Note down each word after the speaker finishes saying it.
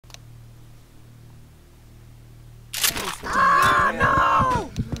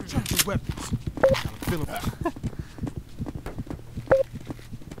good weapons. I'm feeling it.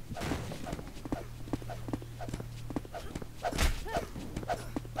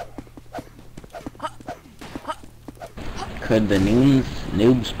 Could the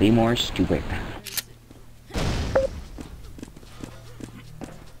noobs be more stupid?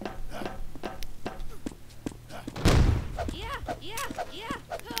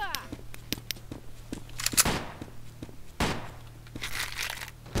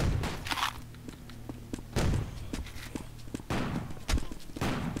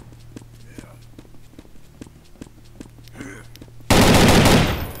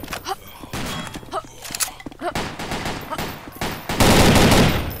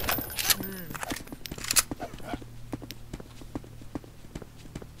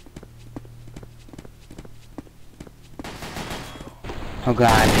 Oh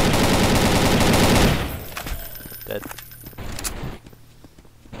god. Dead.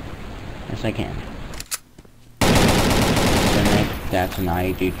 Yes, I can. That's an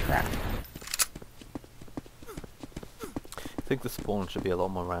IED trap. I think the spawn should be a lot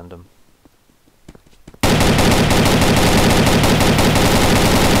more random.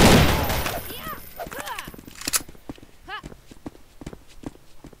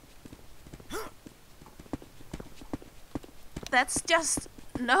 That's just...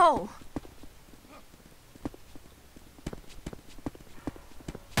 no.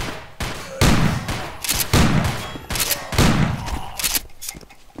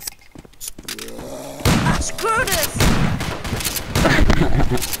 Screw this!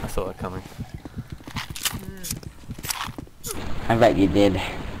 I saw that coming. I bet you did.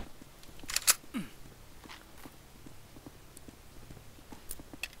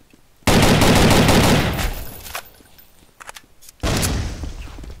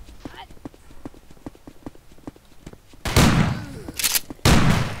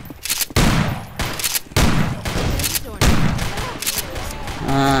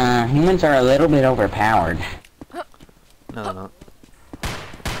 Humans are a little bit overpowered. No, they're not.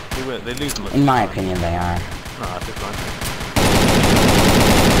 They lose them. In my opinion, they are. No, that's just fine.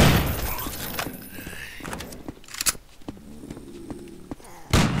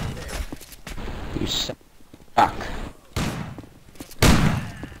 You suck.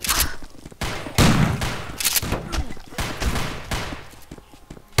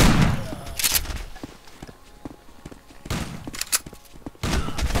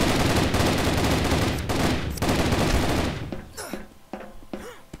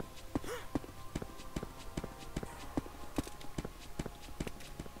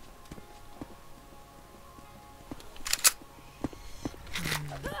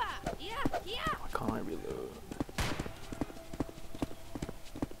 Why can't I reload?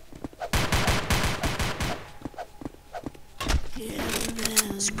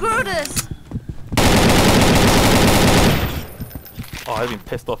 Screw this! Oh, I'd been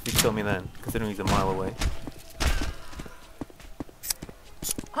pissed off if you killed me then, considering he's a mile away.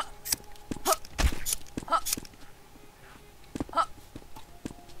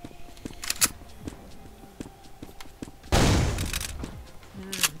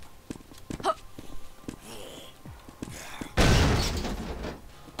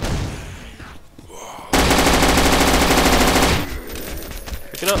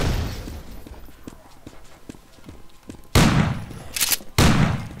 Pick it up!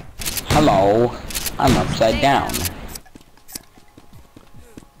 Hello, I'm upside down. I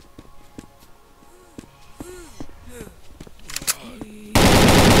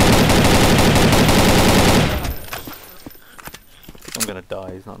think I'm gonna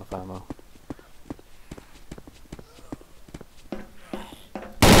die, he's not enough ammo.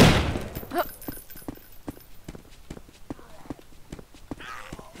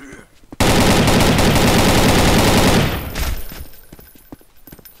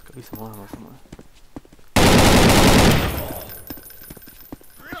 There's gotta be some ammo somewhere.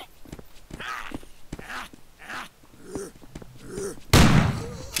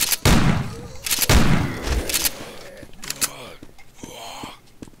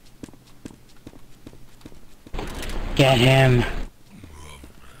 Get him.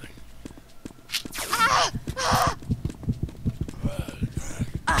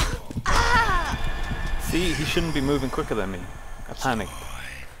 See, he shouldn't be moving quicker than me. I panicked.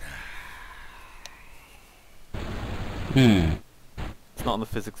 It's not in the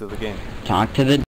physics of the game. Talk to the